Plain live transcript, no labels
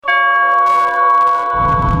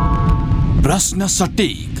प्रश्न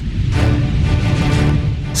सटीक,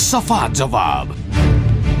 सफा जवाब,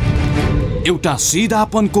 एउटा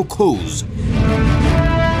सिधापनको खोज,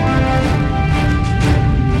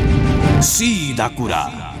 सीधा कुरा।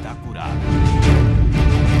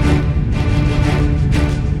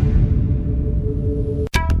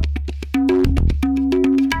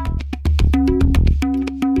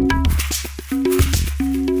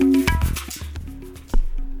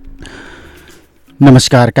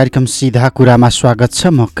 नमस्कार, कार्यक्रम सीधा कुरामा स्वागत छ।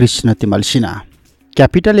 म Krishna Timalsina.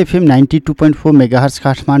 Capital FM 92.4 megahertz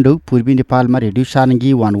Kathmandu, पूर्वी नेपालमा रेडियो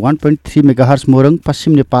सारङ्गी 101.3 मेगाहर्ज मोरङ,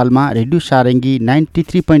 पश्चिम नेपालमा रेडियो सारङ्गी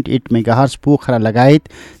 93.8 मेगाहर्ज पोखरा लगायत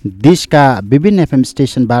देशका विभिन्न एफएम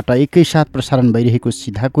स्टेसनबाट एकैसाथ प्रसारण भइरहेको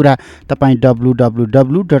सीधा कुरा तपाईँ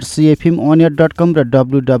www.cfmonair.com र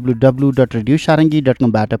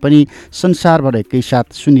www.radiosarangi.com बाट पनि संसारभर एकैसाथ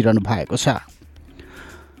सुनिरहनु भएको छ।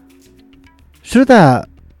 श्रोता,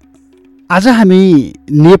 आज हामी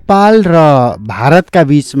नेपाल र भारतका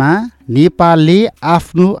बीचमा नेपालले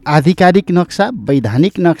आफ्नो आधिकारिक नक्सा,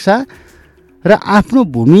 वैधानिक नक्सा र आफ्नो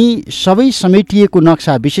भूमि सबै समेटिएको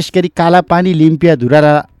नक्सा, विशेष गरी कालापानी,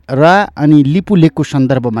 लिम्पियाधुरा र अनि लिपु लेकको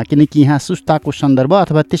सन्दर्भमा, किनकि यहाँ सुस्ताको सन्दर्भ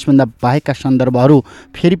अथवा त्यसभन्दा बाहेकका सन्दर्भहरू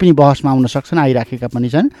फेरि पनि बहसमा आउन सक्छन्, आइराखेका पनि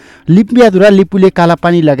छन्। लिम्पियाधुरा, लिपु लेक,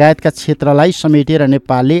 कालापानी लगायतका क्षेत्रलाई समेटेर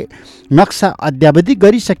नेपालले नक्सा अद्यावधि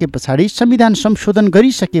गरिसके पछाडि, संविधान संशोधन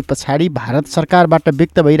गरिसके पछाडि भारत सरकारबाट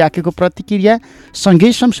व्यक्त भइराखेको प्रतिक्रिया,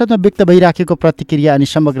 सँगै संसदमा व्यक्त भइराखेको प्रतिक्रिया अनि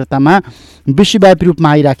समग्रतामा विश्वव्यापी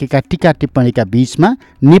रूपमा आइराखेका टीका टिप्पणीका बीचमा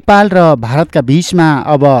नेपाल र भारतका बीचमा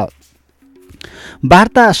अब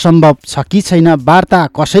वार्ता सम्भव छ कि छैन,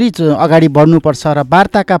 वार्ता कसरी अगाडि बढ्नुपर्छ र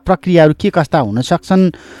वार्ताका प्रक्रियाहरू के कस्ता हुन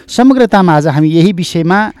सक्छन्, समग्रतामा आज हामी यही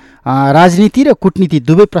विषयमा राजनीति र कूटनीति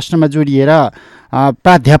दुवै प्रश्नमा जोडिएर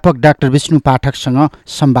प्राध्यापक डाक्टर विष्णु पाठकसँग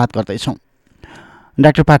संवाद गर्दैछौँ।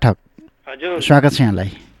 डाक्टर पाठक, हजुर, स्वागत छ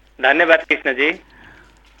यहाँलाई। धन्यवाद कृष्णजी।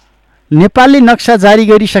 नेपालले नक्सा जारी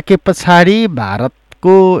गरिसके पछाडि भारतको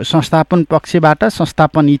संस्थापन पक्षबाट,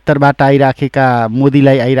 संस्थापन इतरबाट आइराखेका,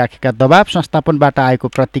 मोदीलाई आइराखेका दबाब, संस्थापनबाट आएको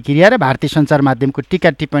प्रतिक्रिया र भारतीय सञ्चार माध्यमको टीका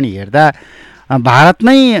टिप्पणी हेर्दा भारत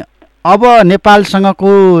नै अब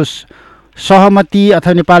नेपालसँगको सहमति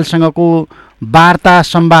अथवा नेपालसँगको वार्ता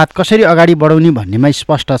संवाद कसरी अगाडि बढाउने भन्नेमा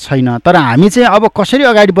स्पष्ट छैन। तर हामी चाहिँ अब कसरी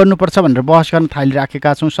अगाडि बढ्नुपर्छ भनेर बहस गर्न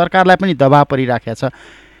थालिराखेका छौँ। सरकारलाई पनि दबाब परिराखेको छ।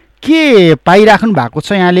 के पाइराख्नु भएको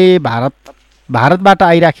छ यहाँले भारतबाट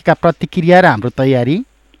आइराखेका प्रतिक्रिया र हाम्रो तयारी?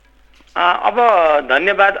 अब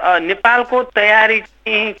धन्यवाद। नेपालको तयारी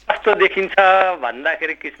चाहिँ कस्तो देखिन्छ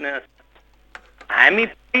भन्दाखेरि कृष्ण, हामी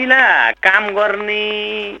पहिला काम गर्ने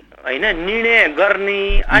होइन, निर्णय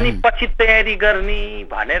गर्ने अनि पछि तयारी गर्ने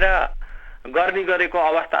भनेर गरेको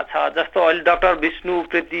अवस्था छ। जस्तो अहिले डाक्टर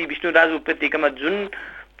विष्णुराज उपत्यकामा जुन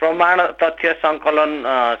प्रमाण तथ्य सङ्कलन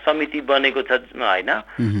समिति बनेको छ होइन,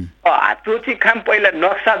 त्यो चाहिँ काम पहिला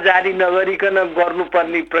नक्सा जारी नगरिकन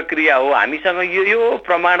गर्नुपर्ने प्रक्रिया हो। हामीसँग यो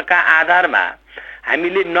प्रमाणका आधारमा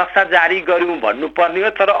हामीले नक्सा जारी गर्यौँ भन्नुपर्ने हो।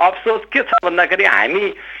 तर अफसोस के छ भन्दाखेरि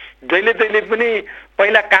हामी जहिले पनि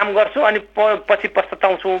पहिला काम गर्छौँ अनि पछि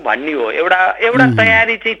पछताउँछौँ भन्ने हो। एउटा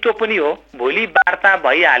तयारी चाहिँ त्यो पनि हो। भोलि वार्ता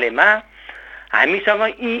भइहालेमा हामीसँग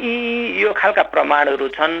यो खालका प्रमाणहरू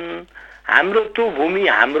छन्। हाम्रो त्यो भूमि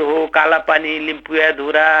हाम्रो हो, कालापानी,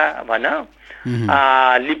 लिम्पियाधुरा भन,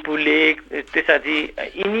 लिपु लेक, त्यसपछि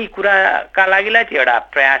यिनी कुराका लागिलाई चाहिँ एउटा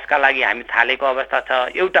प्रयासका लागि हामी थालेको अवस्था छ।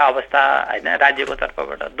 एउटा अवस्था होइन राज्यको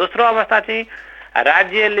तर्फबाट। दोस्रो अवस्था चाहिँ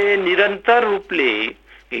राज्यले निरन्तर रूपले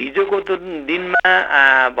हिजोको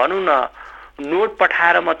दिनमा भनौँ न नोट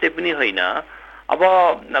पठाएर मात्रै पनि होइन, अब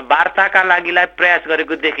वार्ताका लागिलाई प्रयास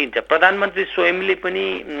गरेको देखिन्छ। प्रधानमन्त्री स्वयंले पनि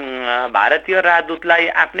भारतीय राजदूतलाई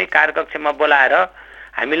आफ्नै कार्यकक्षमा बोलाएर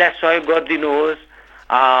हामीलाई सहयोग गरिदिनुहोस्,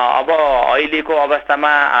 अब अहिलेको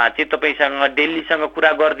अवस्थामा चाहिँ तपाईँसँग दिल्लीसँग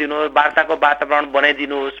कुरा गरिदिनुहोस्, वार्ताको वातावरण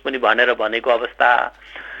बनाइदिनुहोस् पनि भनेर भनेको अवस्था।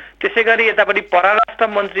 त्यसै गरी यतापट्टि परराष्ट्र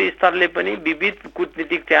मन्त्री स्तरले पनि विविध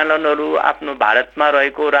कूटनीतिक च्यानलहरू आफ्नो भारतमा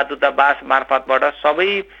रहेको राजदूतावास मार्फतबाट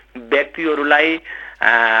सबै व्यक्तिहरूलाई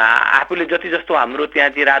आफूले जति जस्तो हाम्रो त्यहाँ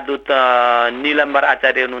चाहिँ राजदूत निलम्बर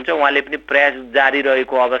आचार्य हुनुहुन्छ उहाँले पनि प्रयास जारी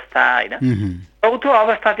रहेको अवस्था होइन। चौथो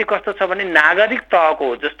अवस्था चाहिँ कस्तो छ भने नागरिक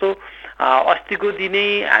तहको, जस्तो अस्तिको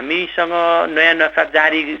दिनै हामीसँग नयाँ नक्सा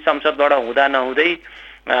जारी संसदबाट हुँदा नहुँदै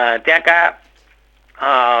त्यहाँका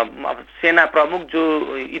सेना प्रमुख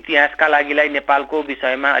जो इतिहासका लागिलाई नेपालको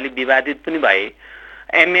विषयमा अलिक विवादित पनि भए,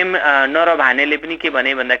 एमएम नरभानेले पनि के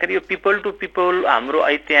भने भन्दाखेरि यो पिपल टु पिपल हाम्रो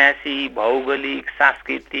ऐतिहासिक, भौगोलिक,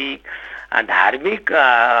 सांस्कृतिक धार्मिक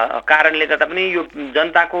कारणले गर्दा पनि यो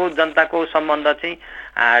जनताको सम्बन्ध चाहिँ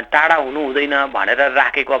टाढा हुनु हुँदैन भनेर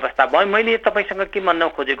राखेको अवस्था भयो। मैले तपाईसँग के भन्न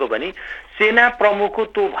खोजेको भने सेना प्रमुखको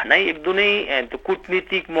त्यो भनाइ एकदमै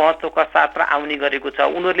कूटनीतिक महत्त्वका साथ आउने गरेको छ।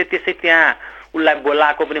 उनीहरूले त्यसै त्यहाँ उसलाई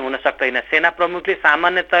बोलाएको पनि हुन सक्दैन। सेना प्रमुखले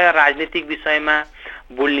सामान्यतया राजनीतिक विषयमा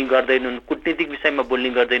बोल्ने गर्दैनन्, कूटनीतिक विषयमा बोल्ने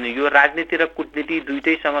गर्दैनन्। यो राजनीति र कूटनीति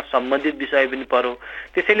दुईटैसँग सम्बन्धित विषय पनि पर्यो।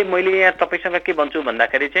 त्यसैले मैले यहाँ तपाईसँग के भन्छु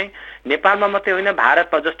भन्दाखेरि चाहिँ नेपालमा मात्रै होइन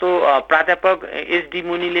भारतमा जस्तो प्राध्यापक एसडी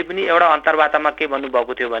मुनिले पनि एउटा अन्तर्वार्तामा के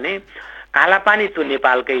भन्नुभएको थियो भने कालापानी त्यो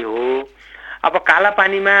नेपालकै हो। अब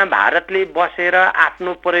कालापानीमा भारतले बसेर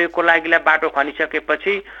आफ्नो प्रयोगको लागि बाटो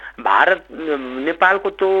खनिसकेपछि भारत नेपालको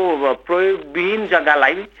त्यो प्रयोगविहीन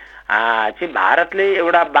जग्गालाई चाहिँ भारतले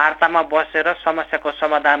एउटा वार्तामा बसेर समस्याको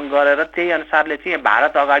समाधान गरेर त्यही अनुसारले चाहिँ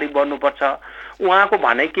भारत अगाडि बढ्नुपर्छ। उहाँको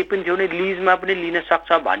भनाइ के पनि थियो भने लिजमा पनि लिन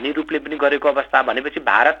सक्छ भन्ने रूपले पनि गरेको अवस्था भनेपछि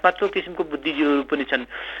भारतमा त्यो किसिमको बुद्धिजीवीहरू पनि छन्।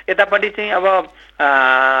 यतापट्टि चाहिँ अब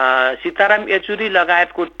सीताराम येचुरी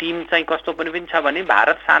लगायतको टिम चाहिँ कस्तो पनि छ भने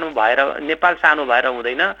भारत सानो भएर नेपाल सानो भएर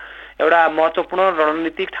हुँदैन, एउटा महत्त्वपूर्ण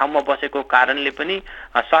रणनीतिक ठाउँमा बसेको कारणले पनि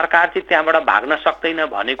सरकार चाहिँ त्यहाँबाट भाग्न सक्दैन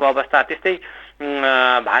भनेको अवस्था। त्यस्तै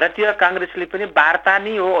भारतीय कांग्रेसले पनि वार्ता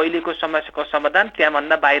नै हो अहिलेको समस्याको समाधान,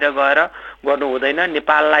 त्यहाँभन्दा बाहिर गएर गर्नु हुँदैन,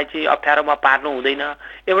 नेपाललाई चाहिँ अप्ठ्यारोमा पार्नु हुँदैन।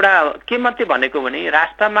 एउटा के मात्रै भनेको भने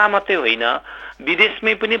राष्ट्रमा मात्रै होइन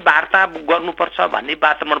विदेशमै पनि वार्ता गर्नुपर्छ भन्ने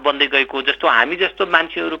वातावरण बन्दै गएको। जस्तो हामी जस्तो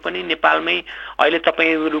मान्छेहरू पनि नेपालमै अहिले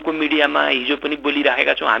तपाईहरूको मिडियामा हिजो पनि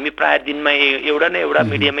बोलिरहेका छौँ। हामी प्राय दिनमा एउटा न एउटा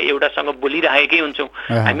मिडियामा एउटासँग बोलिरहेकै हुन्छौँ।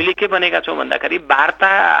 हामीले के भनेका छौँ भन्दाखेरि वार्ता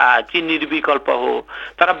चाहिँ निर्विकल्प हो,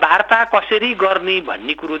 तर वार्ता कसरी गर्ने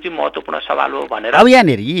भन्ने कुरो चाहिँ महत्त्वपूर्ण सवाल हो भनेर। अब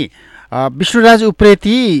यहाँनिर विष्णुराज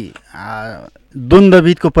उप्रेती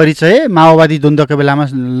द्वन्द्वविदको परिचय माओवादी द्वन्द्वको बेलामा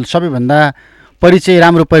सबैभन्दा परिचय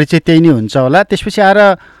राम्रो परिचय त्यही नै हुन्छ होला। त्यसपछि आएर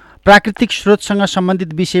प्राकृतिक स्रोतसँग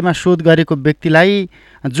सम्बन्धित विषयमा शोध गरेको व्यक्तिलाई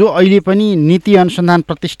जो अहिले पनि नीति अनुसन्धान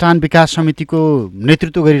प्रतिष्ठान विकास समितिको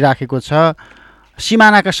नेतृत्व गरिराखेको छ,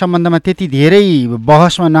 सिमानाका सम्बन्धमा त्यति धेरै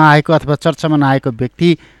बहसमा नआएको अथवा चर्चामा नआएको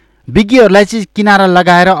व्यक्ति विज्ञहरूलाई चाहिँ किनारा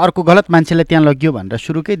लगाएर अर्को गलत मान्छेलाई त्यहाँ लगियो भनेर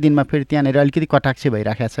सुरुकै दिनमा फेरि त्यहाँनिर अलिकति कटाक्ष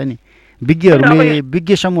भइराखेको छ नि।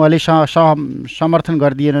 विज्ञ समूहले समर्थन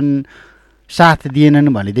गरिदिएनन्, साथ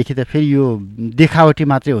दिएनन् भनेदेखि त फेरि यो देखावटी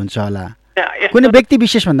मात्रै हुन्छ होला। कुनै व्यक्ति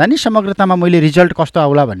विशेष भन्दा नि समग्रतामा मैले रिजल्ट कस्तो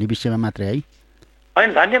आउला भन्ने विषयमा मात्रै है।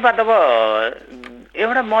 होइन, धन्यवाद। अब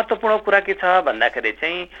एउटा महत्त्वपूर्ण कुरा के छ भन्दाखेरि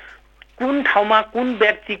चाहिँ कुन ठाउँमा कुन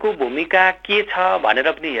व्यक्तिको भूमिका के छ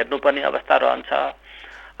भनेर पनि हेर्नुपर्ने अवस्था रहन्छ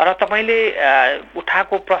र तपाईँले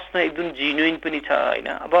उठाएको प्रश्न एकदम जेन्युइन पनि छ होइन।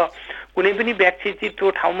 अब कुनै पनि व्यक्ति चाहिँ त्यो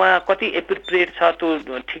ठाउँमा कति एप्रोप्रिएट छ,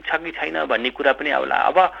 त्यो ठिक छ कि छैन भन्ने कुरा पनि आउला।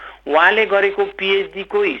 अब उहाँले गरेको पिएचडी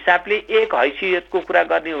को हिसाबले एक हैसियतको कुरा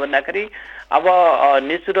गर्ने हो भन्दाखेरि अब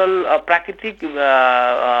नेचुरल प्राकृतिक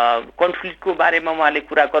कन्फ्लिक्टको बारेमा उहाँले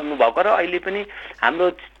कुरा गर्नुभएको र अहिले पनि हाम्रो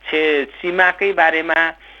सीमाकै बारेमा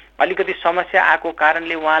अलिकति समस्या आएको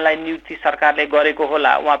कारणले उहाँलाई नियुक्ति सरकारले गरेको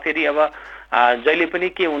होला। उहाँ फेरि अब जहिले पनि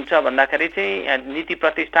के हुन्छ भन्दाखेरि चाहिँ नीति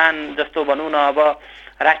प्रतिष्ठान जस्तो भनौँ न, अब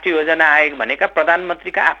राष्ट्रिय योजना आयोग भनेका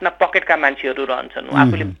प्रधानमन्त्रीका आफ्ना पकेटका मान्छेहरू रहन्छन्,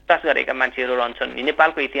 आफूले विश्वास गरेका मान्छेहरू रहन्छन्।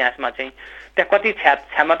 नेपालको इतिहासमा चाहिँ त्यहाँ कति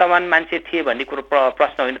क्षमतावान मान्छे थिए भन्ने कुरो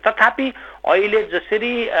प्रश्न होइन। तथापि अहिले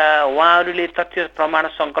जसरी उहाँहरूले तथ्य प्रमाण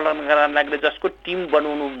सङ्कलन गर्न लागि जसको टिम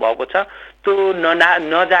बनाउनु भएको छ त्यो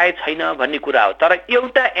नजायज छैन भन्ने कुरा हो। तर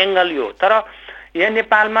एउटा एङ्गल यो, तर यहाँ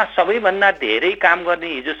नेपालमा सबैभन्दा धेरै काम गर्ने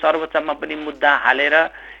हिजो सर्वोच्चमा पनि मुद्दा हालेर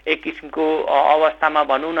एक किसिमको अवस्थामा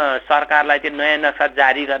भनौँ न सरकारलाई चाहिँ नयाँ नक्सा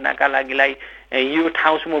जारी गर्नका लागिलाई यो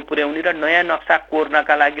ठाउँसम्म पुर्याउने र नयाँ नक्सा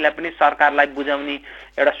कोर्नका लागिलाई पनि सरकारलाई बुझाउने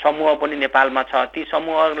एउटा समूह पनि नेपालमा छ। ती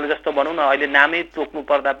समूहहरूले जस्तो भनौँ न अहिले नामै तोक्नु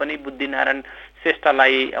पर्दा पनि बुद्धिनारायण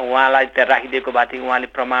श्रेष्ठलाई उहाँलाई त्यहाँ राखिदिएको भए थियो, उहाँले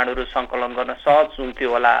प्रमाणहरू सङ्कलन गर्न सहज हुन्थ्यो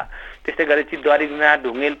होला। त्यस्तै गरी चाहिँ द्वारिका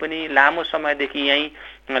ढुङ्गेल पनि लामो समयदेखि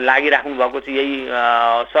यहीँ लागिराख्नु भएको छ, यही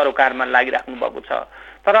सरोकारमा लागिराख्नु भएको छ।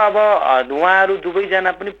 तर अब उहाँहरू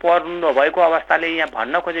दुवैजना पनि पढ्नु भएको अवस्थाले यहाँ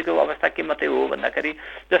भन्न खोजेको अवस्था के मात्रै हो भन्दाखेरि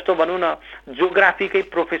जस्तो भनौँ न जियोग्राफीकै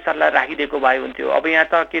प्रोफेसरलाई राखिदिएको भए हुन्थ्यो। अब यहाँ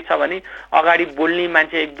त के छ भने अगाडि बोल्ने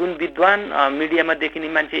मान्छे एकदम विद्वान, मिडियामा देखिने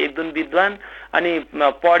मान्छे एकदम विद्वान, अनि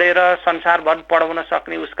पढेर संसारभर पढाउन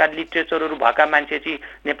सक्ने उसका लिट्रेचरहरू भएका मान्छे चाहिँ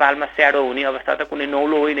नेपालमा स्याडो हुने अवस्था त कुनै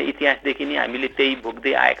नौलो होइन। इतिहासदेखि नै हामीले त्यही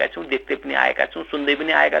भोग्दै आएका छौँ, देख्दै पनि आएका छौँ, सुन्दै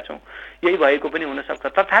पनि आएका छौँ। यही भएको पनि हुनसक्छ।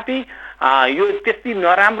 तथापि यो त्यति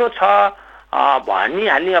नराम्रो छ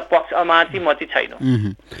भनिहाल्ने पक्षमा चाहिँ म चाहिँ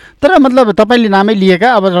छैन। तर मतलब तपाईँले नामै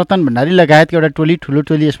लिएका अब रतन भण्डारी लगायतको एउटा ठुलो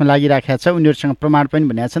टोली यसमा लागिराखेका छ, उनीहरूसँग प्रमाण पनि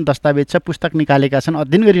भनेका छन्, दस्तावेज छ, पुस्तक निकालेका छन्,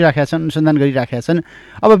 अध्ययन गरिराखेका छन्, अनुसन्धान गरिराखेका छन्।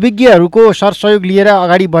 अब विज्ञहरूको सरसहयोग लिएर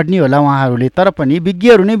अगाडि बढ्ने होला उहाँहरूले, तर पनि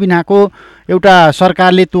विज्ञहरू नै बिनाको एउटा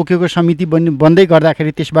सरकारले तोकेको समिति बन्दै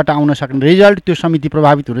गर्दाखेरि त्यसबाट आउन सक्ने रिजल्ट, त्यो समिति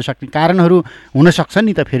प्रभावित हुन सक्ने कारणहरू हुनसक्छ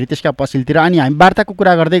नि त फेरि त्यसका पछिल्तिर। अनि हामी वार्ताको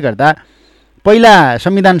कुरा गर्दै गर्दा पहिला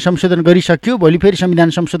संविधान संशोधन गरिसक्यो, भोलि फेरि संविधान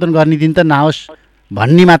संशोधन गर्ने दिन त नहोस्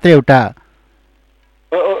भन्ने मात्रै एउटा।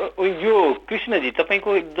 यो कृष्णजी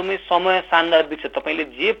तपाईँको एकदमै समय सान्दर्भिक छ। तपाईँले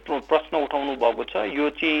जे प्रश्न उठाउनु भएको छ यो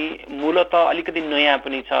चाहिँ मूलत अलिकति नयाँ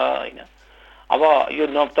पनि छ होइन। अब यो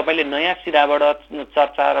तपाईँले नयाँ सिराबाट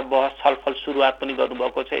चर्चा र बहस छलफल सुरुवात पनि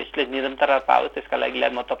गर्नुभएको छ। यसले निरन्तरता पाओस् त्यसका लागि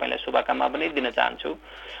म तपाईँलाई शुभकामना पनि दिन चाहन्छु।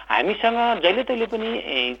 हामीसँग जहिले तहिले पनि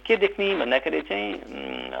के देख्ने भन्दाखेरि चाहिँ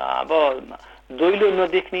अब दैलो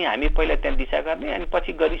नदेख्ने हामी पहिला त्यहाँ दिशा गर्ने अनि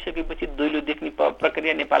पछि गरिसकेपछि दैलो देख्ने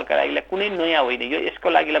प्रक्रिया नेपालका लागि कुनै नयाँ होइन। यो यसको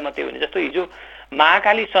लागि मात्रै होइन। जस्तो हिजो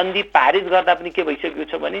महाकाली सन्धि पारित गर्दा पनि के भइसकेको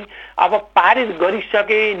छ भने अब पारित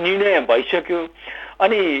गरिसके, निर्णय भइसक्यो,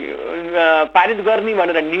 अनि पारित गर्ने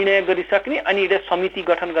भनेर निर्णय गरिसक्ने अनि एउटा समिति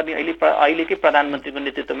गठन गर्ने अहिलेकै प्रधानमन्त्रीको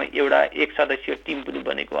नेतृत्वमा एउटा 1 सदस्यीय टिम पनि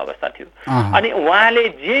बनेको अवस्था थियो। अनि उहाँले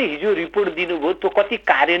जे हिजो रिपोर्ट दिनुभयो त्यो कति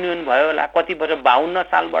कार्यान्वयन भयो होला, कति वर्ष 52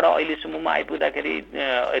 सालबाट अहिलेसम्ममा आइपुग्दाखेरि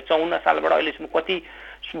 54 सालबाट अहिलेसम्म कति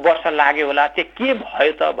वर्ष लाग्यो होला, त्यो के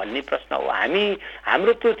भयो त भन्ने प्रश्न हो।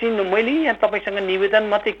 हाम्रो त्यो चाहिँ मैले यहाँ तपाईँसँग निवेदन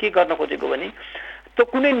मात्रै के गर्न खोजेको भने त्यो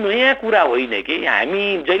कुनै नयाँ कुरा होइन कि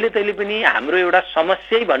हामी जहिले तहिले पनि हाम्रो एउटा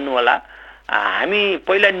समस्यै भन्नु होला। हामी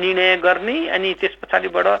पहिला निर्णय गर्ने अनि त्यस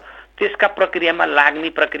पछाडिबाट त्यसका प्रक्रियामा लाग्ने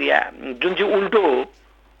प्रक्रिया जुन चाहिँ उल्टो हो।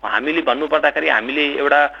 हामीले भन्नुपर्दाखेरि हामीले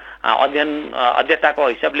एउटा अध्यक्षताको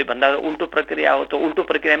हिसाबले भन्दा उल्टो प्रक्रिया हो। त्यो उल्टो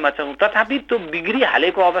प्रक्रियामा छौँ। तथापि त्यो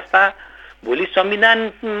बिग्रिहालेको अवस्था भोलि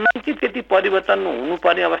संविधानमा चाहिँ त्यति परिवर्तन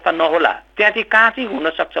हुनुपर्ने अवस्था नहोला। त्यहाँ चाहिँ कहाँ चाहिँ हुन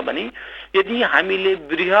सक्छ भने यदि हामीले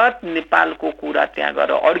बृहत नेपालको कुरा त्यहाँ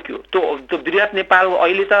गएर अड्क्यो, त्यो बृहत नेपाल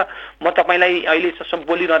अहिले त म तपाईँलाई अहिलेसम्म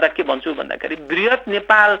बोलिरहँदा के भन्छु भन्दाखेरि बृहत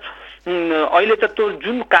नेपाल अहिले त त्यो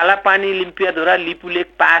जुन कालापानी, लिम्पियाधुरा, लिपुलेक,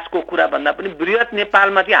 पासको कुरा भन्दा पनि बृहत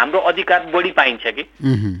नेपालमा चाहिँ हाम्रो अधिकार बढी पाइन्छ कि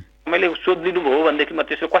मैले सोधिदिनु भयो भनेदेखि म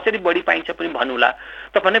त्यसको कसरी बढी पाइन्छ पनि भन्नुला।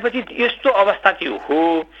 त भनेपछि यस्तो अवस्था चाहिँ हो।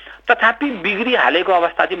 तथापि बिग्रिहालेको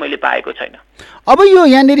अवस्था चाहिँ मैले पाएको छैन। अब यो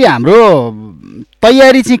यहाँनिर हाम्रो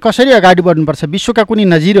तयारी चाहिँ कसरी अगाडि बढ्नुपर्छ? विश्वका कुनै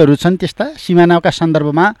नजिरहरू छन् त्यस्ता सिमानाका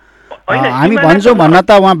सन्दर्भमा? हामी भन्छौँ भन्न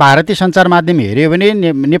त उहाँ भारतीय सञ्चार माध्यम हेऱ्यो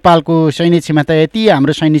भने नेपालको सैन्य क्षमता यति,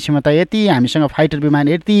 हाम्रो सैन्य क्षमता यति, हामीसँग फाइटर विमान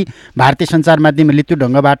यति, भारतीय सञ्चार माध्यमले त्यो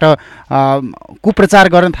ढङ्गबाट कुप्रचार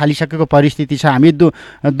गर्न थालिसकेको परिस्थिति छ। हामी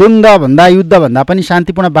द्वन्द्वभन्दा युद्धभन्दा पनि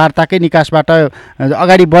शान्तिपूर्ण वार्ताकै निकासबाट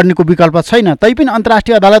अगाडि बढ्नेको विकल्प छैन। तैपनि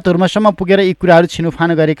अन्तर्राष्ट्रिय अदालतहरूमासम्म पुगेर यी कुराहरू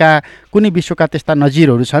छिनोफानो गरेका कुनै विश्वका त्यस्ता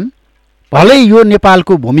नजिरहरू छन्? भलै यो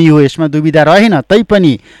नेपालको भूमि हो, यसमा दुविधा रहेन,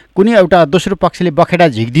 तैपनि कुनै एउटा दोस्रो पक्षले बखेडा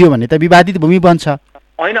झिक्दियो भने त विवादित भूमि बन्छ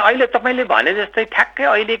होइन। अहिले तपाईँले भने जस्तै ठ्याक्कै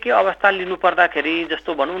अहिलेकै अवस्था लिनु पर्दाखेरि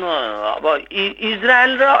जस्तो भनौँ न, अब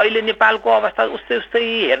इजरायल र अहिले नेपालको अवस्था उस्तै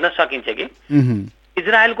हेर्न सकिन्छ कि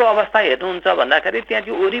इजरायलको अवस्था हेर्नुहुन्छ भन्दाखेरि त्यहाँ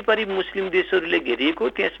चाहिँ वरिपरि मुस्लिम देशहरूले घेरिएको,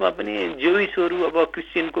 त्यसमा पनि ज्युइसहरू, अब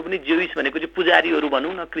क्रिस्चियनको पनि ज्युइस भनेको चाहिँ पुजारीहरू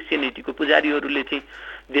भनौँ न, क्रिस्चियनिटीको पुजारीहरूले चाहिँ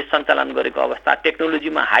देश सञ्चालन गरेको अवस्था,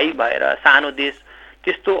 टेक्नोलोजीमा हाई भएर सानो देश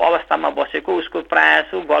त्यस्तो अवस्थामा बसेको, उसको प्रायः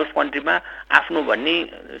सो गल्फ कन्ट्रीमा आफ्नो भन्ने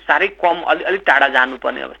साह्रै कम अलिक टाढा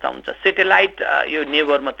जानुपर्ने अवस्था हुन्छ। सेटेलाइट यो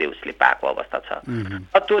नेबर मात्रै उसले पाएको अवस्था छ।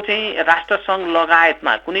 त्यो चाहिँ राष्ट्रसङ्घ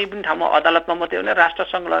लगायतमा कुनै पनि ठाउँमा अदालतमा मात्रै होइन,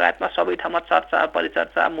 राष्ट्रसङ्घ लगायतमा सबै ठाउँमा चर्चा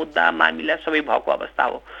परिचर्चा मुद्दा मामिला सबै भएको अवस्था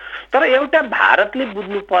हो। तर एउटा भारतले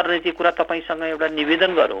बुझ्नुपर्ने चाहिँ कुरा तपाईँसँग एउटा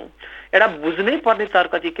निवेदन गरौँ, एउटा बुझ्नै पर्ने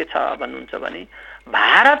तर्क चाहिँ के छ भन्नुहुन्छ भने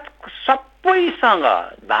भारत सबैसँग,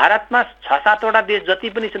 भारतमा 6-7वटा देश जति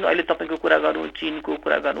पनि छन्, अहिले तपाईँको कुरा गरौँ, चीनको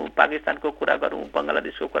कुरा गरौँ, पाकिस्तानको कुरा गरौँ,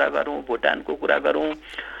 बङ्गलादेशको कुरा गरौँ, भुटानको कुरा गरौँ,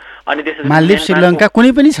 अनि मालदिव, श्रीलङ्का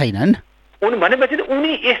कुनै पनि छैनन् भनेपछि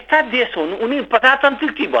उनी यस्ता देश हुन्, उनी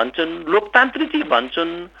प्रजातान्त्रिक चाहिँ भन्छन्, लोकतान्त्रिक चाहिँ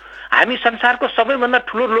भन्छन्, हामी संसारको सबैभन्दा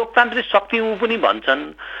ठुलो लोकतान्त्रिक शक्ति पनि भन्छन्।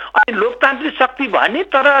 अनि लोकतान्त्रिक शक्ति भने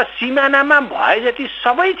तर सिमानामा भए जति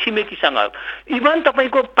सबै छिमेकीसँग, इभन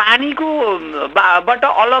तपाईँको पानीको बाट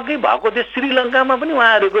अलग्गै भएको देश श्रीलङ्कामा पनि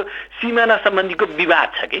उहाँहरूको सिमाना सम्बन्धीको विवाद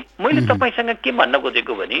छ कि। मैले तपाईँसँग के भन्न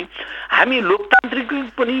खोजेको भने हामी लोकतान्त्रिक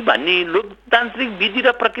पनि भन्ने, लोकतान्त्रिक विधि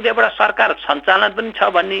र प्रक्रियाबाट सरकार सञ्चालन पनि छ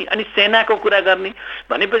भन्ने, अनि सेनाको कुरा गर्ने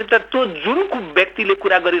भनेपछि त त्यो जुन व्यक्तिले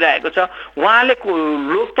कुरा गरिरहेको छ उहाँले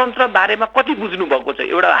लोकतन्त्र लोकतन्त्र बारेमा कति बुझ्नु भएको छ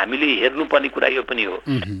एउटा हामीले हेर्नुपर्ने कुरा यो पनि हो।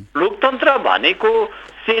 लोकतन्त्र भनेको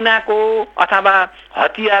सेनाको अथवा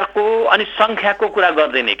हतियारको अनि संख्याको कुरा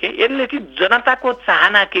गर्दैन के, यसले चाहिँ जनताको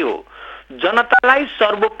चाहना के हो, जनतालाई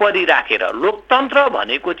सर्वोपरि राखेर। लोकतन्त्र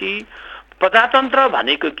भनेको चाहिँ प्रजातन्त्र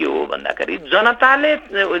भनेको के हो भन्दाखेरि जनताले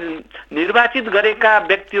निर्वाचित गरेका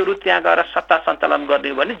व्यक्तिहरू त्यहाँ गएर सत्ता सञ्चालन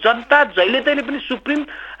गर्ने भने जनता जहिले तहिले पनि सुप्रिम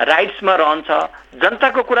राइट्समा रहन्छ,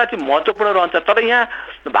 जनताको कुरा चाहिँ महत्त्वपूर्ण रहन्छ। तर यहाँ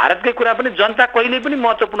भारतकै कुरा पनि जनता कहिले पनि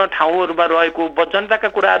महत्त्वपूर्ण ठाउँहरूमा रहेको जनताका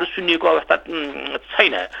कुराहरू सुनिएको अवस्था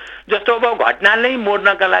छैन। जस्तो अब घटनालाई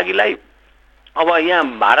मोड्नका लागिलाई अब यहाँ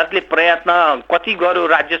भारतले प्रयत्न कति गर्यो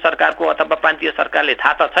राज्य सरकारको अथवा प्रान्तीय सरकारले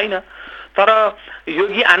थाहा त छैन, तर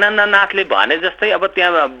योगी आनन्दनाथले भने जस्तै अब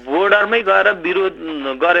त्यहाँ बोर्डरमै गएर विरोध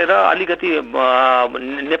गरेर अलिकति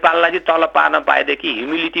नेपाललाई चाहिँ तल पार्न पाएदेखि,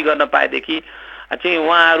 ह्युमिलिटी गर्न पाएदेखि चाहिँ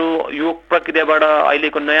उहाँहरू यो प्रक्रियाबाट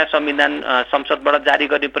अहिलेको नयाँ संविधान संसदबाट जारी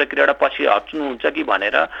गर्ने प्रक्रियाबाट पछि हट्नुहुन्छ कि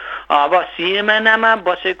भनेर अब सिमानामा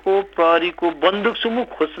बसेको प्रहरीको बन्दुक सुमु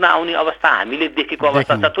खोज्न आउने अवस्था हामीले देखेको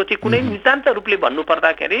अवस्था छ। त्यो चाहिँ कुनै नितान्त रूपले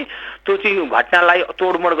भन्नुपर्दाखेरि त्यो चाहिँ घटनालाई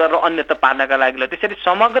तोडमोड गरेर अन्यथा पार्नका लागि। त्यसरी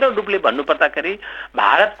समग्र रूपले भन्नुपर्दाखेरि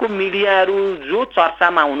भारतको मिडियाहरू जो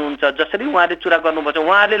चर्चामा हुनुहुन्छ, जसरी उहाँले कुरा गर्नुभएको छ,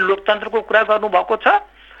 उहाँहरूले लोकतन्त्रको कुरा गर्नुभएको छ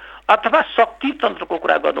अथवा शक्तितन्त्रको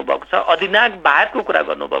कुरा गर्नुभएको छ, अधिनायकवादको कुरा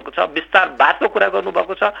गर्नुभएको छ, विस्तारवादको कुरा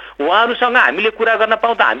गर्नुभएको छ। उहाँहरूसँग हामीले कुरा गर्न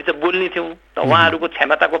पाउँ त हामी त बोल्ने थियौँ। त उहाँहरूको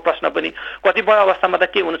क्षमताको प्रश्न पनि कतिपय अवस्थामा त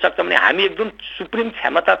के हुनसक्छ भने हामी एकदम सुप्रिम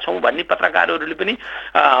क्षमता छौँ भन्ने पत्रकारहरूले पनि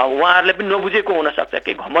उहाँहरूले पनि नबुझेको हुनसक्छ,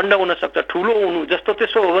 के घमण्ड हुनसक्छ, ठुलो हुनु जस्तो।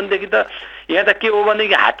 त्यसो हो भनेदेखि त यहाँ त के हो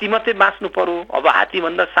भनेदेखि हात्ती मात्रै बाँच्नु पर्यो, अब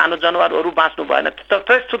हात्तीभन्दा सानो जनावरहरू बाँच्नु भएन,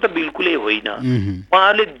 त्यस्तो त बिल्कुलै होइन।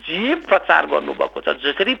 उहाँहरूले जे प्रचार गर्नुभएको छ,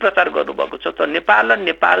 जसरी प्रचार गर्नुभएको छ, त नेपाल र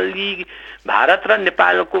नेपाली भारत र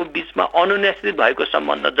नेपालको बिचमा अनुन्यासित भएको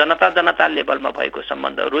सम्बन्ध, जनता जनता लेभलमा भएको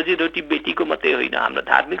सम्बन्ध, रोजीरोटी बेटीको मात्रै होइन, हाम्रो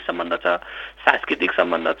धार्मिक सम्बन्ध छ, सांस्कृतिक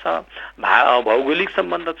सम्बन्ध छ, भौगोलिक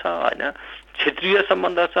सम्बन्ध छ, होइन, क्षेत्रीय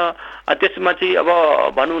सम्बन्ध छ। त्यसमा चाहिँ अब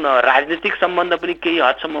भनौँ न राजनीतिक सम्बन्ध पनि केही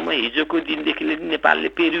हदसम्ममा हिजोको दिनदेखि नेपालले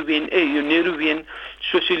यो नेरुवियन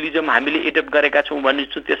सोसियलिजम हामीले एडप्ट गरेका छौँ भन्ने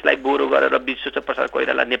छु, त्यसलाई गोरो गरेर विश्व प्रसाद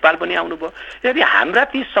कोइराला नेपाल पनि आउनुभयो। यदि हाम्रा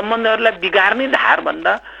ती सम्बन्धहरूलाई बिगार्ने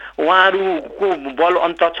धारभन्दा उहाँहरूको बल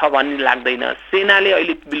अन्त छ भन्ने लाग्दैन। सेनाले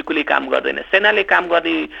अहिले बिल्कुलै काम गर्दैन, सेनाले काम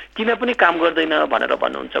गर्ने किन पनि काम गर्दैन भनेर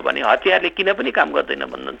भन्नुहुन्छ भने, हतियारले किन पनि काम गर्दैन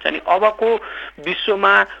भन्नुहुन्छ नि। अबको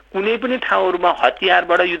विश्वमा कुनै पनि ठाउँहरूमा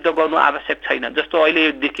हतियारबाट युद्ध गर्नु आवश्यक छैन। जस्तो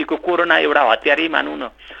अहिले देखिएको कोरोना एउटा हतियारै मानौँ न,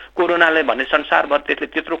 कोरोनाले भने संसारभर त्यसले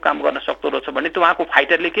त्यत्रो काम गर्न सक्दो रहेछ भने त उहाँको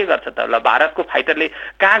फाइटरले के गर्छ त? ल भारतको फाइटरले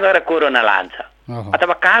कहाँ गएर कोरोना लान्छ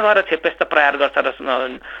अथवा कहाँ गएर क्षेपस्त्र प्रहार गर्छ र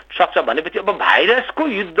सक्छ भनेपछि अब भाइरसको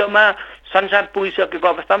युद्धमा संसार पुगिसकेको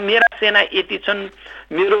अवस्थामा मेरा सेना यति छन्,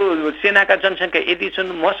 मेरो सेनाका जनसङ्ख्या यति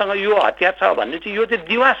छन्, मसँग यो हतियार छ भन्ने चाहिँ यो चाहिँ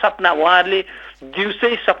दिवा सपना उहाँहरूले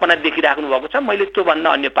दिउँसै सपना देखिराख्नु भएको छ। मैले त्यो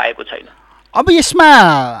भन्न अन्य पाएको छैन। अब यसमा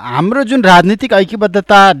हाम्रो जुन राजनीतिक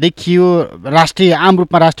ऐक्यबद्धता देखियो, राष्ट्रिय आम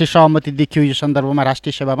रूपमा राष्ट्रिय सहमति देखियो यो सन्दर्भमा,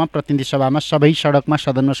 राष्ट्रिय सभामा, प्रतिनिधि सभामा, सबै सडकमा,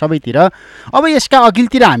 सदनमा, सबैतिर। अब यसका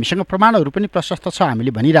अघिल्तिर हामीसँग प्रमाणहरू पनि प्रशस्त छ,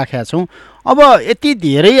 हामीले भनिराखेका छौँ। अब यति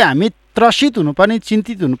धेरै हामी त्रसित हुनुपर्ने,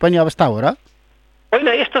 चिन्तित हुनुपर्ने अवस्था हो र? होइन,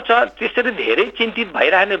 यस्तो छ, त्यसरी धेरै चिन्तित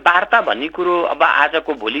भइरहने वार्ता भन्ने कुरो अब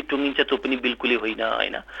आजको भोलि टुङ्गिन्छ त्यो पनि बिल्कुलै होइन।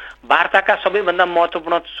 होइन, वार्ताका सबैभन्दा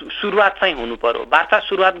महत्त्वपूर्ण सुरुवात चाहिँ हुनु पर्यो। वार्ता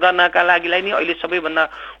सुरुवात गर्नका लागिलाई नि अहिले सबैभन्दा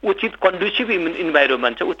उचित कन्डुसिभ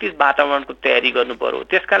इन्भाइरोमेन्ट छ, उचित वातावरणको तयारी गर्नु पर्यो।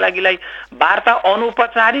 त्यसका लागिलाई वार्ता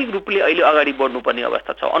अनौपचारिक रूपले अहिले अगाडि बढ्नुपर्ने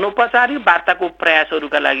अवस्था छ। अनौपचारिक वार्ताको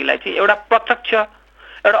प्रयासहरूका लागिलाई चाहिँ एउटा प्रत्यक्ष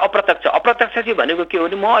एउटा अप्रत्यक्ष। अप्रत्यक्ष चाहिँ भनेको के हो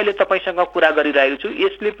भने, म अहिले तपाईँसँग कुरा गरिरहेको छु,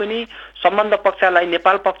 यसले पनि सम्बन्ध पक्षलाई,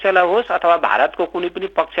 नेपाल पक्षलाई होस् अथवा भारतको कुनै पनि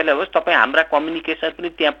पक्षलाई होस्, तपाईँ हाम्रा कम्युनिकेसन पनि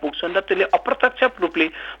त्यहाँ पुग्छन् र त्यसले अप्रत्यक्ष रूपले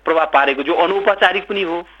प्रभाव पारेको, जो अनौपचारिक पनि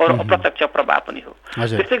हो र अप्रत्यक्ष प्रभाव पनि हो।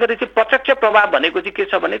 त्यसै गरी चाहिँ प्रत्यक्ष प्रभाव भनेको चाहिँ के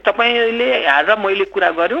छ भने, तपाईँले र मैले कुरा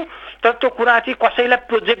गर्यौँ, तर त्यो कुरा चाहिँ कसैलाई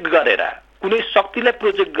प्रोजेक्ट गरेर, कुनै शक्तिलाई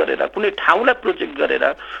प्रोजेक्ट गरेर, कुनै ठाउँलाई प्रोजेक्ट गरेर,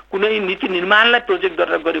 कुनै नीति निर्माणलाई प्रोजेक्ट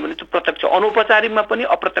गरेर गर्यो भने चाहिँ प्रत्यक्ष। अनौपचारिकमा पनि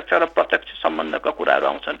अप्रत्यक्ष र प्रत्यक्ष सम्बन्धका कुराहरू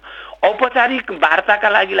आउँछन्। औपचारिक वार्ताका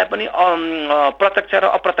लागिलाई पनि प्रत्यक्ष र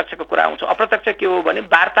अप्रत्यक्षको कुरा आउँछ। अप्रत्यक्ष के हो भने,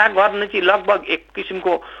 वार्ता गर्ने चाहिँ लगभग एक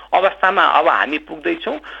किसिमको अवस्थामा अब हामी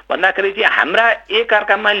पुग्दैछौँ भन्दाखेरि चाहिँ हाम्रा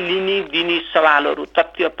एकअर्कामा लिने दिने सवालहरू,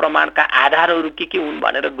 तथ्य प्रमाणका आधारहरू के हुन्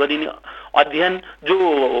भनेर गरिने अध्ययन जो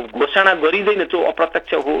घोषणा गरिँदैन त्यो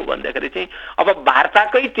अप्रत्यक्ष हो भन्दाखेरि चाहिँ अब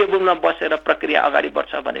वार्ताकै टेबलमा बसेर प्रक्रिया अगाडि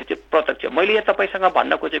बढ्छ भने चाहिँ प्रत्यक्ष मैले यहाँ तपाईँसँग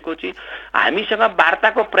भन्न खोजेको चाहिँ हामीसँग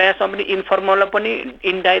वार्ताको प्रयासमा पनि इन्फर्मलमा पनि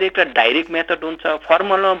इन्डाइरेक्ट र डाइरेक्ट मेथड हुन्छ,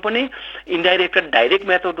 फर्मलमा पनि इन्डाइरेक्ट र डाइरेक्ट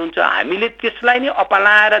मेथड हुन्छ। हामीले त्यसलाई नै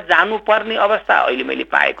अपनाएर जानुपर्ने अवस्था अहिले मैले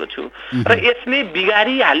पाएको छु र यसले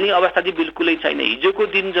बिगारिहाल्ने अवस्था चाहिँ बिल्कुलै छैन। हिजोको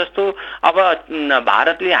दिन जस्तो अब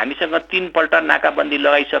भारतले हामीसँग 3 पल्ट नाकाबन्दी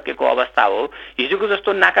लगाइसकेको अवस्था हो, हिजोको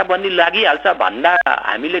जस्तो नाकाबन्दी लागिहाल्छ भन्दा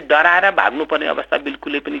हामीले डराएर भाग्नुपर्ने अवस्था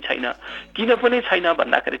बिल्कुलै पनि छैन। किन पनि छैन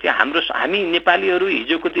भन्दाखेरि चाहिँ हामी नेपालीहरू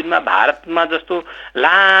हिजोको दिनमा भारतमा जस्तो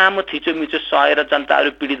लामो थिचोमिचो सहेर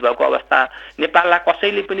जनताहरू पीडित भएको अवस्था, नेपाललाई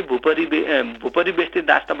कसैले पनि भूपरिवेष्टित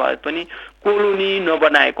राष्ट्र भए पनि कोलोनी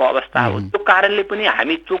नबनाएको अवस्था हो। त्यो कारणले पनि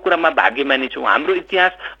हामी त्यो कुरामा भाग्यमानी छौँ। हाम्रो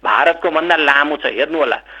इतिहास भारतको भन्दा लामो छ। हेर्नु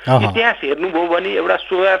होला, इतिहास हेर्नुभयो भने एउटा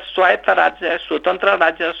स्वायत्त राज्य, स्वतन्त्र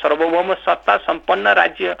राज्य, सार्वभौम सत्ता सम्पन्न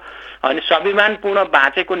राज्य अनि स्वाभिमानपूर्ण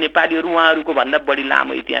बाँचेको नेपालीहरू उहाँहरूको भन्दा बढी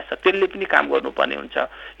लामो इतिहास छ। त्यसले पनि काम गर्नुपर्ने हुन्छ।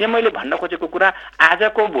 यहाँ मैले भन्न खोजेको कुरा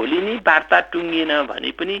आजको भोलि नै वार्ता टुङ्गिएन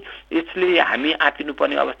भने पनि यसले हामी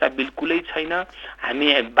आतिनुपर्ने अवस्था बिल्कुलै छैन। हामी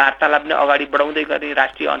वार्तालाई पनि अगाडि बढाउँदै गर्ने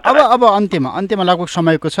राष्ट्रिय अब अन्त्यमा लगभग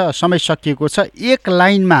समय सकिएको छ। एक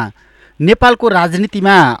लाइनमा नेपालको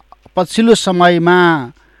राजनीतिमा पछिल्लो समयमा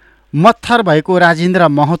मत्थर भएको राजेन्द्र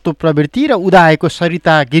महतो प्रवृत्ति र उदाएको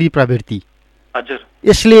सरिता गिरी प्रवृत्ति, हजुर,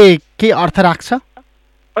 यसले के अर्थ राख्छ?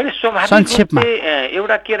 अहिले संक्षेपमा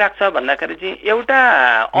एउटा के राख्छ भन्दाखेरि चाहिँ एउटा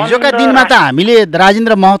हिजोका दिनमा त हामीले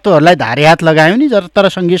राजेन्द्र महतोहरूलाई धारे हात लगायौँ नि, तर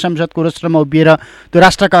सङ्घीय संसदको रोस्टरमा उभिएर त्यो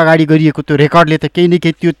राष्ट्रका अगाडि गरिएको त्यो रेकर्डले त केही न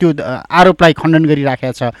केही त्यो आरोपलाई खण्डन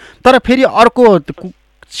गरिराखेको छ। तर फेरि अर्को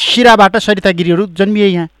सिराबाट सरिता गिरीहरू जन्मिए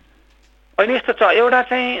यहाँ। अहिले यस्तो छ, एउटा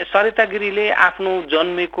चाहिँ सरिता गिरीले आफ्नो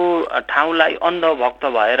जन्मेको ठाउँलाई अन्धभक्त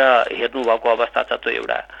भएर हेर्नुभएको अवस्था छ। त्यो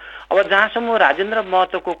एउटा। अब जहाँसम्म राजेन्द्र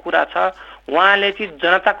महतोको कुरा छ, उहाँले चाहिँ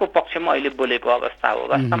जनताको पक्षमा अहिले बोलेको अवस्था हो।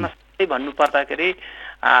 वास्तवमा सबै भन्नु पर्दाखेरि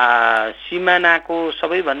सिमानाको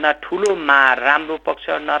सबैभन्दा ठुलो मार, राम्रो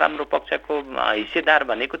पक्ष नराम्रो पक्षको हिस्सेदार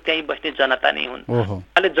भनेको त्यहीँ बस्ने जनता नै हुन्।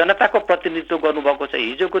 अहिले जनताको प्रतिनिधित्व गर्नुभएको छ।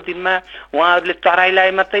 हिजोको दिनमा उहाँहरूले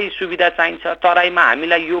तराईलाई मात्रै सुविधा चाहिन्छ, तराईमा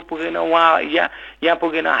हामीलाई यो पुगेन, उहाँ यहाँ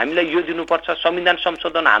पुगेन, हामीलाई यो दिनुपर्छ, संविधान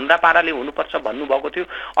संशोधन हाम्रा पाराले हुनुपर्छ भन्नुभएको थियो।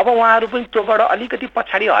 अब उहाँहरू पनि त्योबाट अलिकति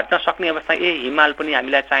पछाडि हट्न सक्ने अवस्था, हिमाल पनि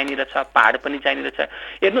हामीलाई चाहिने रहेछ, पहाड पनि चाहिने रहेछ।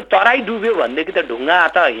 हेर्नु, तराई डुब्यो भनेदेखि त ढुङ्गा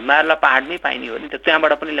त हिमाल र पहाड नै पाइने हो नि त, त्यहाँबाट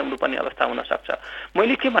पनि ल्याउनु पर्ने अवस्था हुन सक्छ।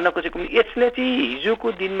 मैले के भन्न खोजेको यसले चाहिँ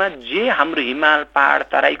हिजोको दिनमा जे हाम्रो हिमाल पहाड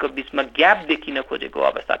तराईको बिचमा ग्याप देखिन खोजेको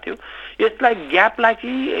अवस्था थियो, यसलाई ग्यापलाई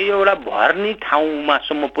चाहिँ एउटा भर्ने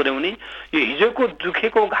ठाउँमासम्म पुर्याउने, यो हिजोको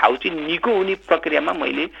दुखेको घाउ चाहिँ निको हुने प्रक्रियामा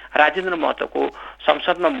मैले राजेन्द्र महतोको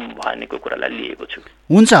संसदमा भनेको कुरालाई लिएको छु।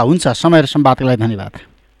 हुन्छ, समय र सम्वादको लागि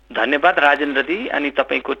धन्यवाद राजेन्द्रजी, अनि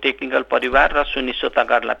तपाईँको टेक्निकल परिवार र सुन्ने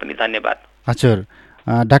श्रोतागणलाई पनि धन्यवाद। हजुर,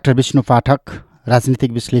 डाक्टर विष्णु पाठक,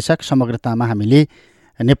 राजनीतिक विश्लेषक। समग्रतामा हामीले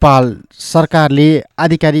नेपाल सरकारले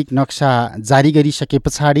आधिकारिक नक्सा जारी गरिसके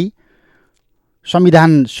पछाडि,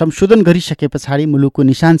 संविधान संशोधन गरिसके पछाडि, मुलुकको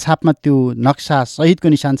निशान छापमा त्यो नक्सा सहितको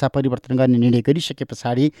निशान छाप परिवर्तन गर्ने निर्णय गरिसके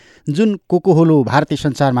पछाडि जुन कोकोहोलो भारतीय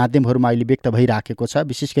सञ्चार माध्यमहरूमा अहिले व्यक्त भइराखेको छ,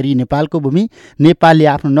 विशेष गरी नेपालको भूमि नेपालले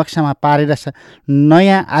आफ्नो नक्सामा पारेर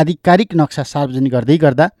नयाँ आधिकारिक नक्सा सार्वजनिक गर्दै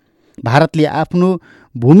गर्दा भारतले आफ्नो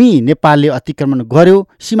भूमि नेपालले अतिक्रमण गर्यो,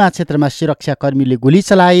 सीमा क्षेत्रमा सुरक्षाकर्मीले गोली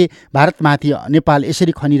चलाए, भारतमाथि नेपाल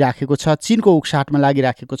यसरी खनिराखेको छ, चीनको उक्साहटमा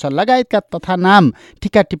लागिराखेको छ लगायतका तथा नाम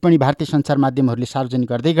टिका टिप्पणी भारतीय सञ्चार माध्यमहरूले सार्वजनिक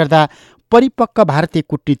गर्दै गर्दा परिपक्व भारतीय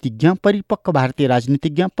कूटनीतिज्ञ, परिपक्व भारतीय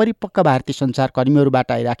राजनीतिज्ञ, परिपक्व भारतीय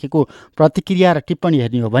सञ्चारकर्मीहरूबाट आइराखेको प्रतिक्रिया र टिप्पणी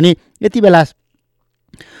हेर्ने हो भने यति बेला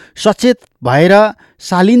सचेत भएर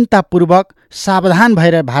शालीनतापूर्वक सावधान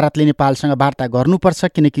भएर भारतले नेपालसँग वार्ता गर्नुपर्छ,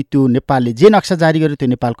 किनकि त्यो नेपालले जे नक्सा जारी गर्यो त्यो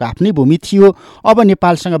नेपालको आफ्नै भूमि थियो। अब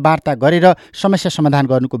नेपालसँग वार्ता गरेर समस्या समाधान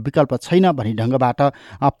गर्नुको विकल्प छैन भन्ने ढङ्गबाट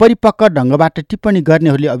परिपक्व ढङ्गबाट टिप्पणी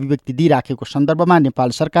गर्नेहरूले अभिव्यक्ति दिइराखेको सन्दर्भमा नेपाल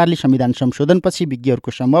सरकारले संविधान संशोधनपछि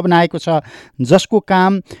विज्ञहरूको समूह बनाएको छ, जसको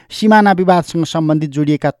काम सिमाना विवादसँग सम्बन्धित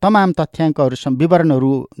जोडिएका तमाम तथ्याङ्कहरू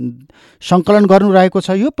विवरणहरू सङ्कलन गर्नु रहेको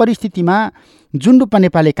छ। यो परिस्थितिमा जुन रूपमा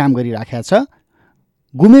नेपालले काम गरिराखेको छ,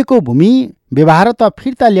 गुमेको भूमि व्यवहार त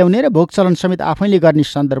फिर्ता ल्याउने र भोगचलन समेत आफैले गर्ने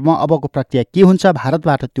सन्दर्भमा अबको प्रक्रिया के हुन्छ,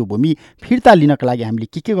 भारतबाट त्यो भूमि फिर्ता लिनका लागि हामीले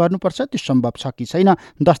के गर्नुपर्छ, त्यो सम्भव छ कि छैन,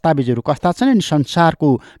 दस्तावेजहरू कस्ता छन्, अनि संसारको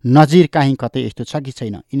नजिर काहीँ कतै यस्तो छ कि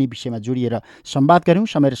छैन, यिनी विषयमा जोडिएर संवाद गऱ्यौँ।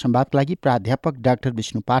 समय र संवादका लागि प्राध्यापक डाक्टर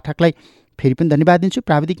विष्णु पाठकलाई फेरि पनि धन्यवाद दिन्छु।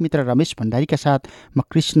 प्राविधिक मित्र रमेश भण्डारीका साथ म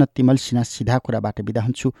कृष्ण तिमल सिन्हा सिधा कुराबाट बिदा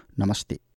हुन्छु। नमस्ते।